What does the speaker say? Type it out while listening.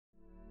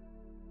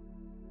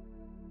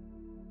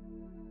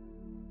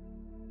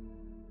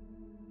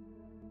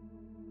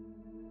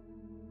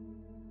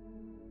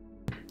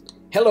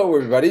Hello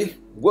everybody,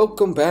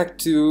 welcome back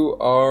to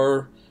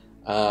our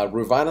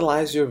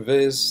Revitalize Your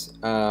Viz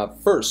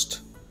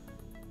first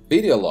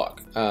video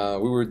log.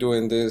 We were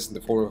doing this in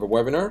the form of a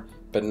webinar,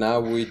 but now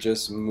we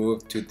just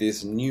moved to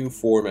this new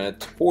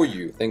format for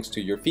you thanks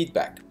to your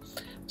feedback.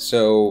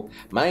 So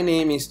my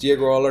name is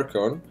Diego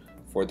Alarcon,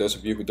 for those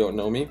of you who don't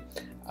know me,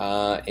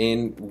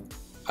 and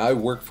I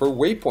work for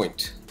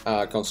Waypoint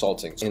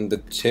Consulting. And the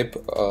tip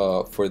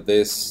for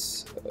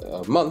this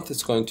month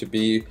is going to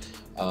be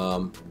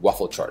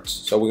Waffle charts.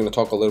 So we're going to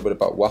talk a little bit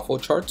about Waffle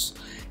charts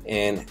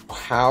and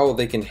how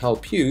they can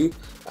help you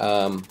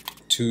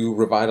to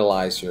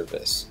revitalize your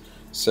Viz.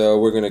 So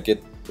we're going to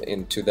get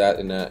into that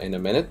in a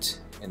minute,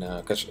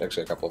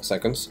 actually a couple of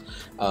seconds.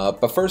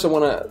 But first I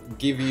want to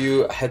give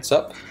you a heads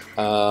up.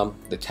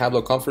 The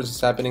Tableau conference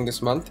is happening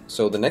this month.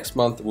 So the next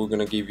month we're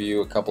going to give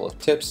you a couple of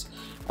tips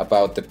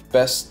about the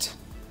best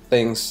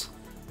things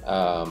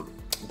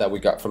that we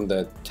got from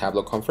the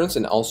Tableau conference,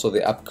 and also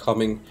the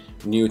upcoming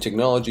new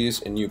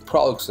technologies and new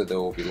products that they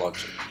will be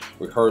launching.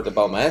 We heard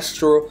about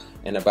Maestro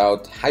and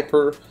about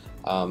Hyper,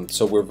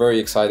 so we're very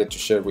excited to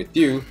share with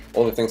you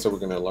all the things that we're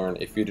going to learn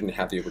if you didn't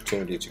have the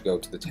opportunity to go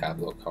to the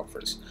Tableau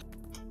conference.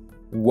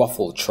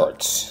 Waffle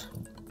charts.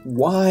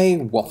 Why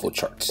waffle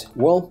charts?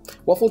 Well,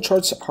 waffle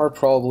charts are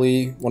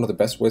probably one of the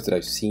best ways that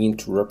I've seen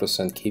to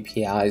represent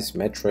KPIs,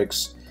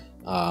 metrics,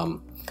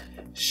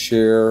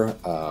 share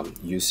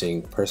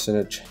using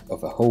percentage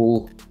of a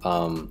whole.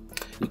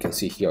 You can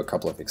see here a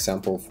couple of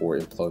examples for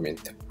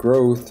employment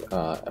growth,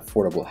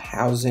 affordable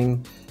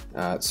housing.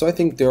 So I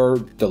think they're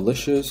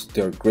delicious,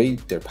 they're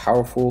great, they're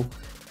powerful.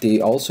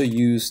 They also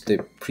use the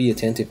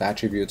pre-attentive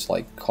attributes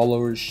like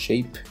color,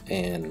 shape,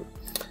 and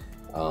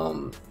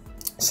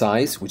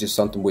size, which is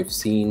something we've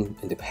seen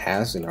in the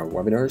past in our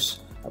webinars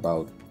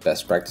about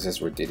best practices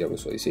for data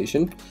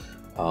visualization.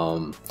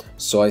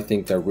 So I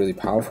think they're really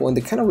powerful, and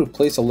they kind of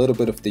replace a little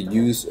bit of the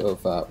use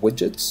of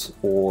widgets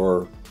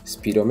or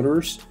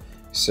speedometers.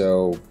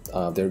 So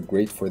they're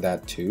great for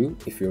that too.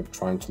 If you're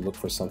trying to look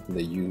for something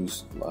that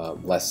use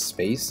less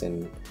space,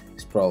 and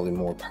it's probably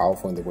more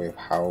powerful in the way of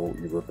how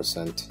you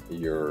represent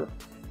the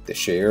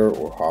share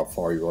or how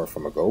far you are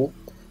from a goal.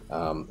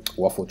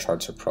 Waffle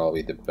charts are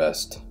probably the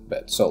best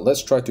bet. So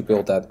let's try to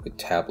build that with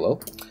Tableau.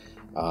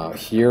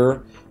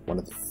 Here, one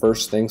of the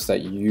first things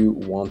that you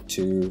want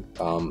to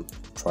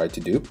try to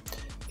do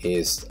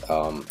is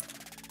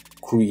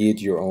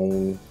create your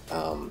own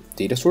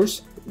data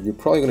source. You're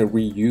probably going to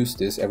reuse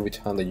this every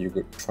time that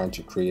you're trying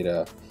to create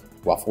a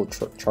waffle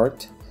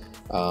chart,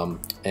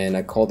 and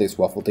I call this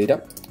waffle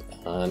data,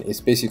 and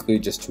it's basically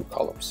just two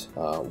columns,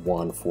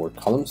 one for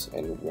columns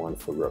and one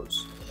for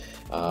rows,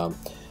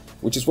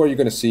 which is what you're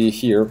going to see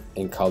here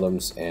in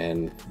columns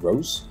and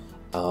rows.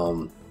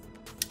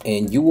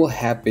 And you will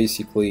have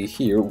basically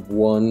here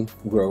one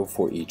row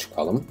for each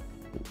column,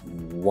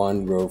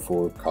 one row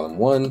for column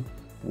 1,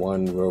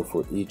 one row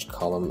for each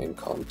column in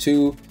column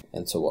 2,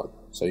 and so on.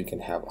 So you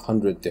can have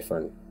 100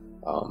 different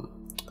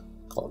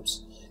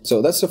columns.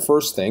 So that's the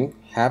first thing.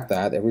 Have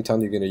that every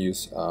time you're going to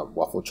use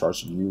waffle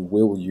charts. You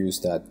will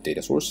use that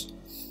data source.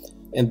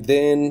 And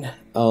then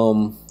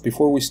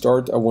before we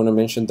start, I want to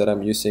mention that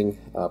I'm using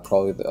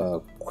probably a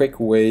quick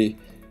way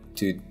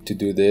to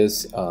do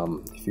this.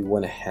 If you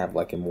want to have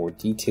like a more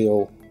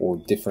detail or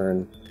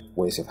different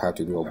ways of how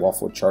to do a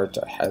waffle chart,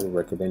 I highly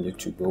recommend you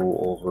to go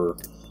over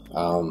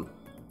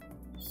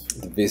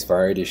the Viz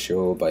Variety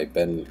Show by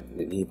Ben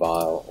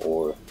Neville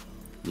or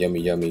Yummy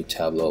Yummy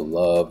Tableau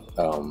Love.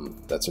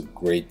 That's a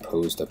great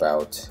post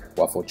about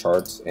waffle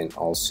charts, and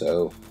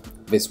also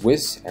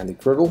Viz Andy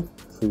Kribble,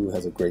 who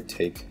has a great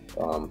take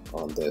on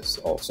this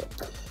also.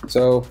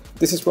 So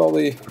this is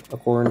probably,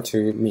 according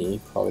to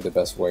me, probably the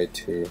best way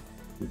to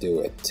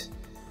do it.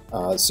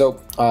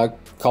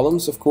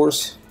 Columns, of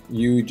course,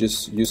 you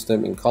just use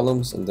them in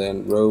columns, and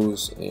then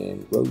rows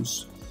and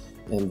rows,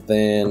 and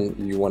then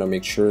you want to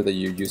make sure that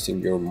you're using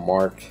your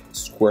mark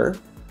square.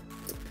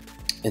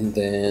 And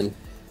then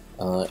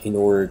in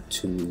order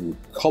to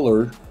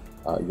color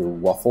your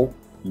waffle,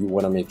 you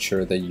want to make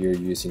sure that you're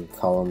using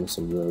columns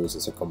and rows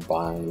as a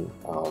combined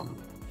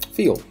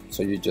field.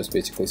 So you just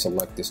basically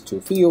select these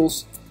two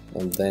fields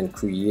and then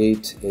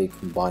create a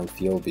combined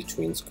field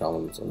between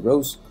columns and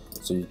rows,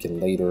 so you can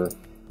later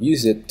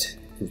use it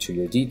into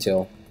your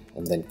detail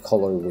and then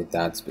color with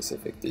that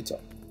specific detail.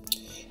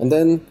 And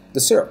then the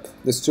syrup.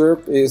 The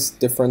syrup is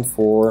different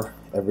for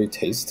every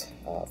taste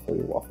for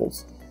your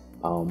waffles.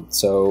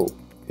 So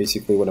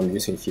basically what I'm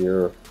using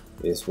here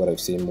is what I've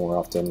seen more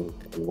often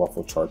in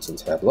waffle charts in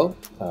Tableau,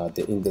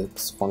 the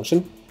index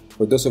function.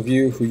 For those of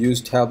you who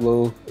use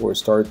Tableau or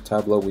start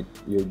Tableau with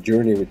your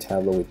journey with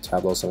Tableau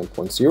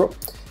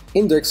 7.0,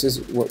 index is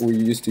what we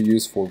used to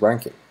use for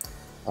ranking.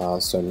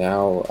 So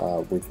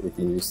now we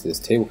can use this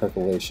table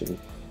calculation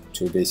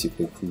to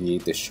basically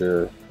create the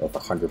share of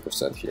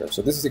 100% here.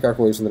 So this is the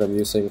calculation that I'm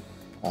using.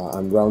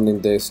 I'm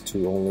rounding this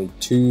to only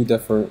two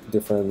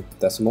different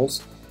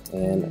decimals,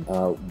 and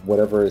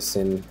whatever is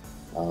in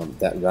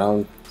that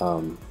round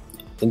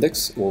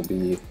index will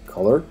be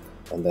color,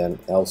 and then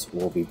else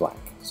will be blank.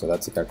 So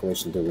that's the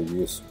calculation that we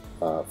use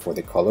for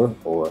the color,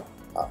 or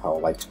how I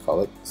like to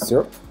call it,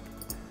 syrup.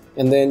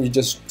 And then you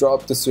just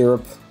drop the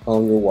syrup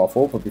on your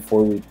waffle. But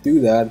before we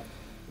do that,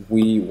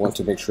 we want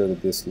to make sure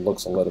that this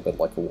looks a little bit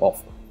like a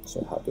waffle.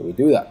 So how do we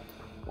do that?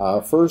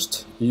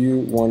 First,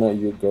 you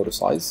go to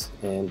size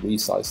and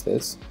resize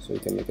this so you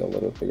can make it a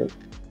little bigger,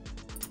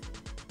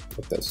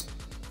 like this.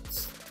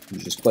 You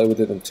just play with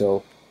it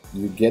until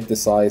you get the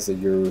size that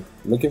you're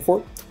looking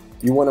for.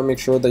 You want to make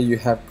sure that you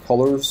have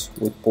colors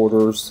with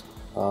borders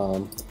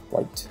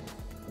white,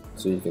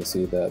 so you can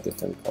see the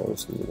different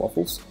colors in the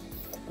waffles.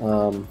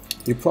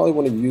 You probably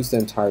want to use the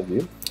entire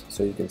view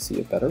so you can see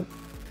it better.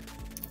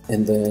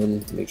 And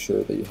then make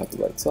sure that you have the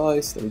right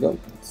size. There we go.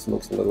 This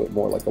looks a little bit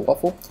more like a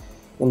waffle.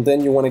 And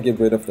then you want to get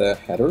rid of the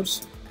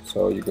headers.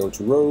 So you go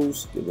to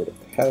rows, get rid of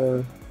the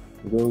header,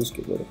 rows,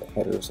 get rid of the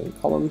headers and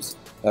columns.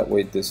 That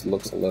way this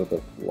looks a little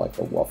bit like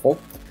a waffle.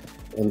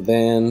 And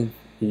then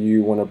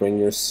you want to bring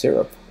your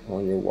syrup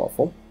on your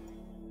waffle.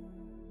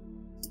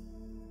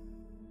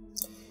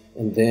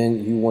 And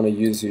then you want to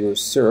use your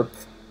syrup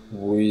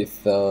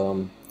with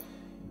the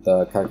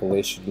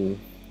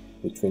calculation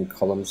between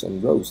columns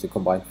and rows, the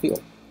combined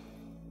field.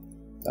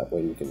 That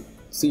way you can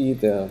see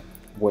the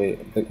way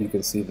that you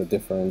can see the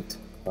different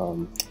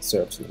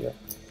syrups in here.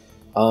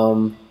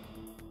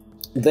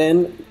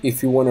 Then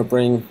if you want to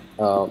bring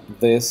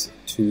this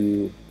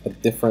to a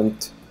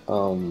different,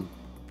 in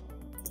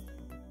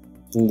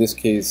this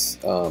case,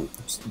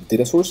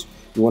 data source,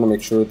 you want to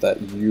make sure that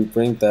you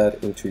bring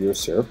that into your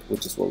syrup,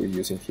 which is what we're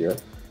using here.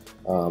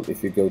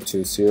 If you go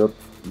to syrup,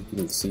 you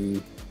can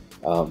see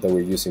that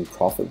we're using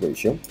profit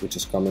ratio, which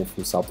is coming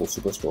from Sample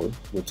Superstore,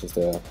 which is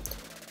the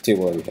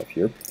table that we have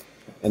here.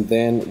 And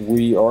then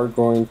we are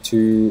going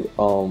to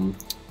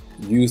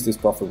use this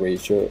profit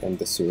ratio and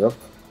the syrup,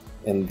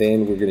 and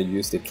then we're going to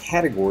use the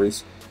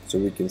categories so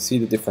we can see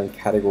the different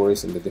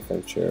categories and the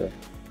different share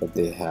that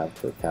they have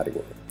per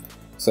category.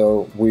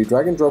 So we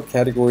drag and drop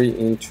category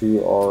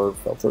into our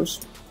filters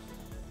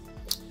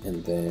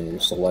and then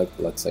select,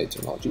 let's say,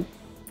 technology.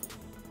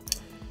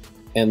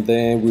 And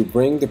then we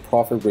bring the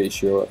profit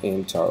ratio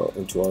into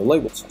our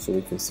labels so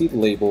we can see the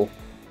label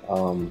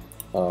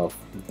of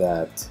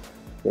that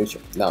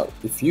ratio. Now,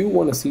 if you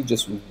want to see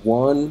just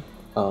one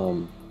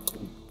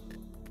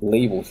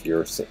label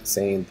here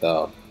saying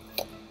the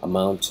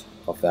amount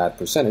of that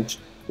percentage,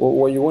 well,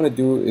 what you want to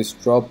do is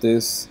drop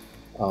this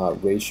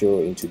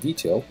ratio into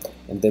detail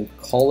and then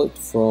call it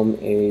from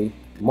a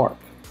mark.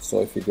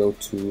 So if you go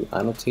to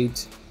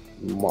annotate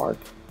mark,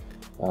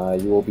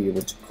 you will be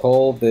able to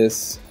call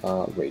this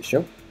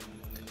ratio.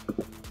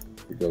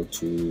 If you go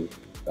to,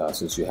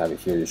 since you have it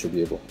here, you should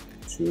be able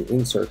to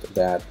insert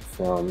that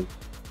from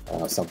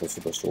Sample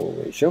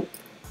Superstore ratio.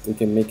 We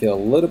can make it a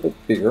little bit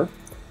bigger,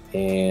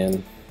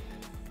 and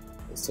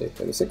let's say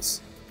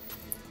 36,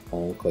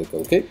 and click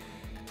OK.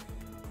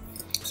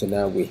 So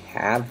now we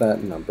have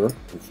that number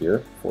in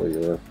here for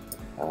your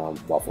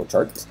waffle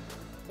chart,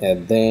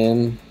 and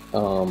then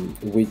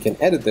we can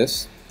edit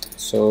this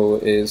so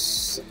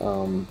it's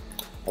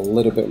a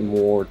little bit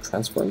more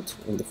transparent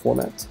in the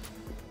format.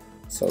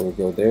 So we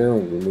go there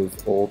and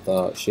remove all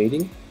the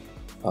shading.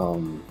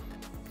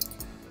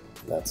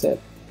 That's it.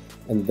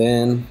 And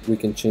then we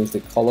can change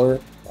the color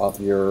of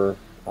your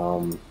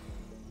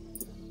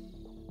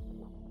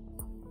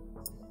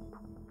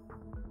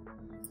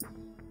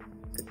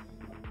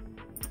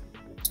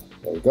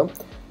there we go,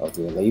 of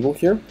your label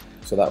here,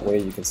 so that way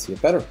you can see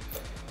it better.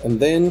 And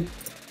then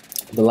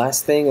the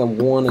last thing I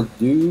want to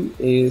do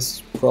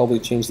is probably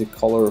change the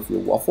color of your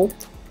waffle,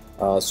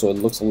 so it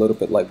looks a little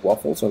bit like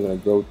waffle. So I'm going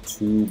to go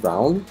to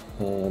brown,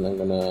 and I'm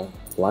going to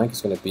blank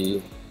is going to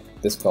be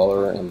this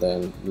color, and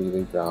then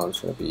really brown is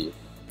going to be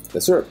the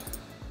syrup.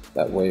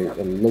 That way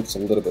it looks a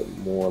little bit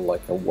more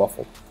like a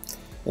waffle,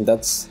 and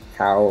that's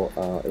how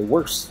it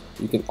works.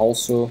 You can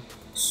also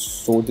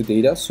sort the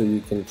data so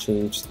you can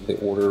change the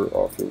order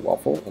of your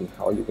waffle and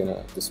how you're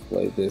gonna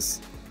display this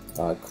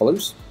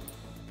colors.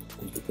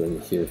 You can bring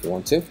it here if you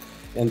want to,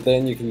 and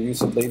then you can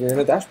use it later in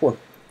a dashboard.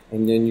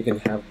 And then you can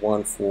have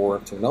one for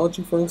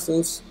technology, for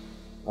instance,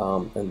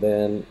 and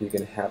then you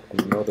can have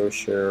another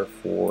share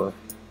for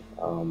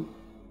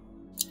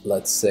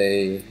let's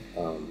say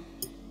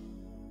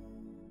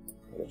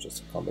let's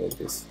just accommodate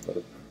this a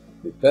little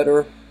bit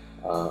better.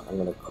 I'm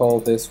gonna call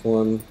this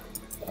one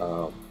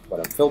what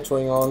I'm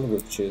filtering on,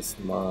 which is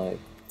my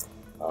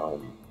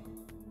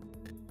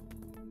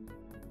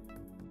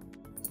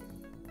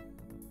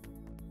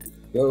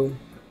go,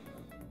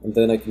 and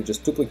then I can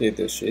just duplicate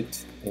this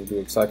sheet and do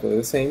exactly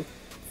the same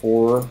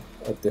for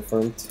a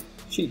different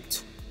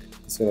sheet.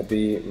 It's going to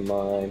be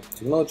my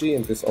technology,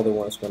 and this other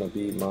one is going to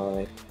be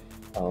my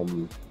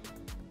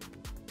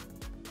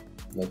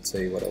let's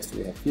say, what else do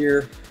we have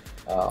here?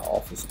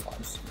 Office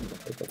supplies.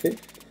 Click OK.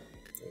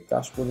 So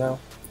dashboard now.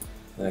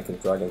 And I can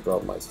drag and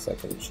drop my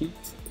second sheet.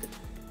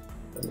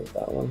 Remove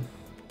that one.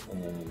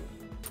 And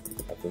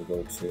I can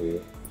go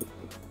to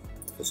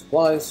the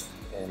supplies,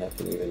 and I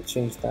can even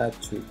change that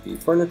to be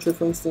furniture,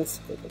 for instance.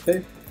 Click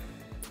OK.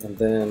 And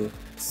then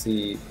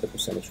see the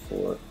percentage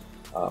for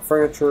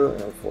furniture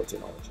and for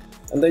technology.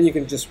 And then you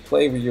can just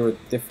play with your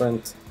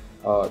different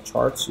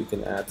charts. You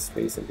can add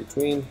space in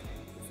between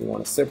if you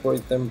want to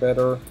separate them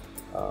better,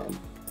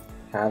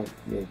 have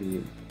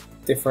maybe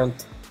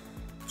different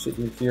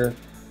shading here,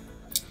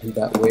 and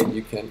that way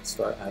you can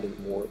start adding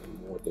more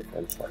and more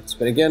different charts.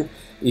 But again,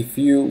 if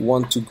you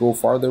want to go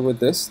farther with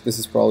this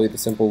is probably the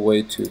simple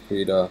way to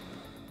create a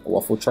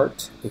waffle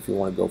chart. If you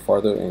want to go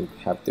farther and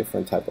have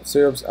different type of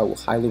syrups, I will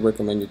highly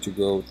recommend you to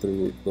go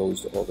through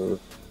those other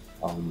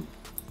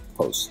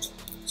posts.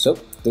 So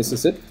this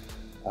is it.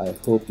 I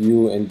hope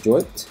you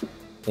enjoyed,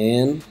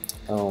 and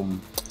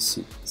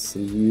see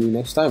you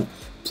next time.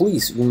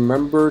 Please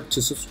remember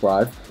to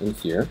subscribe in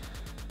here.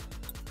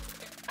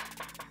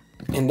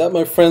 And that,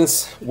 my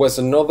friends, was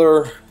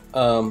another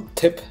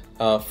tip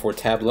for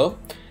Tableau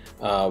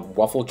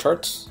waffle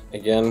charts.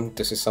 Again,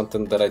 this is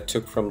something that I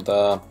took from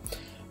the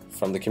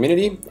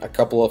community. A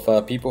couple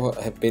of people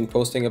have been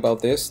posting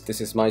about this. This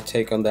is my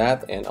take on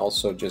that, and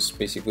also just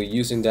basically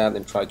using that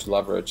and try to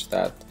leverage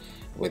that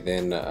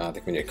within the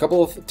community. A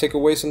couple of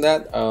takeaways on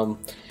that.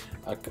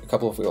 A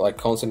couple of like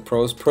cons and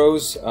pros.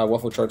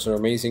 Waffle charts are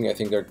amazing. I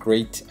think they're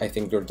great. I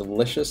think they're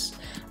delicious.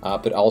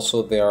 But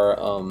also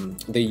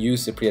they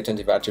use the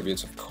pre-attentive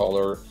attributes of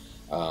color,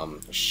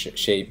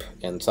 shape,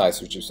 and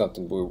size, which is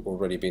something we've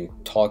already been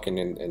talking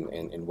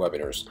in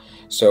webinars.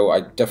 So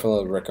I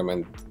definitely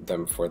recommend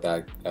them for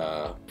that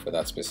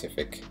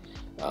specific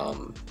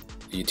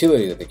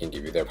utility that they can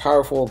give you. They're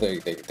powerful. They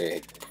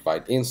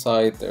provide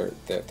insight.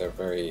 They're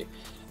very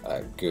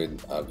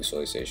good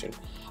visualization.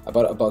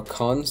 About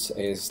cons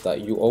is that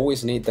you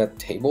always need that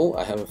table.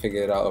 I haven't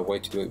figured out a way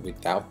to do it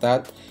without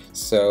that.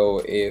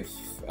 So if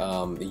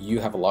you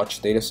have a large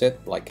data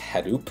set like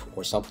Hadoop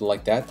or something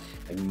like that,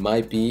 it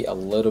might be a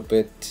little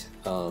bit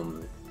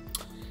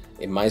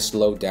it might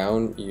slow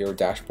down your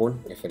dashboard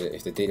if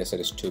the data set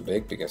is too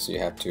big, because you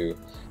have to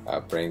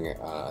bring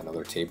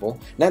another table.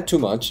 Not too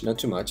much.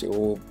 It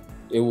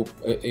will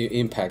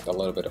impact a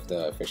little bit of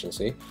the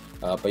efficiency,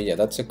 but yeah,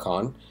 that's a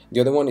con. The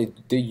other one,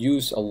 they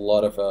use a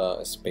lot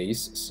of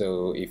space,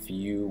 so if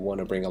you want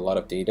to bring a lot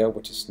of data,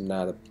 which is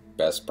not a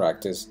best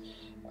practice,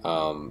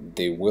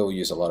 they will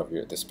use a lot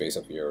of the space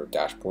of your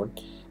dashboard.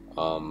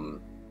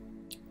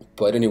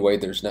 But anyway,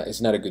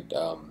 it's not a good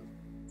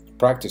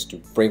practice to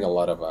bring a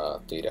lot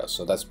of data,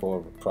 so that's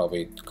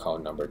probably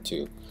con number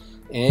 2.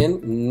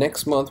 And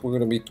next month we're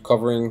going to be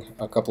covering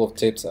a couple of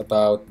tips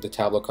about the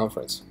Tableau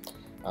conference.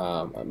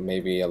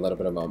 Maybe a little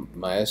bit about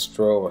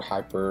Maestro or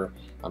Hyper.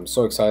 I'm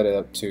so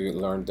excited to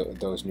learn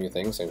those new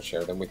things and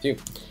share them with you.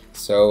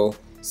 So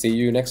see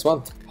you next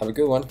month. Have a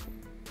good one.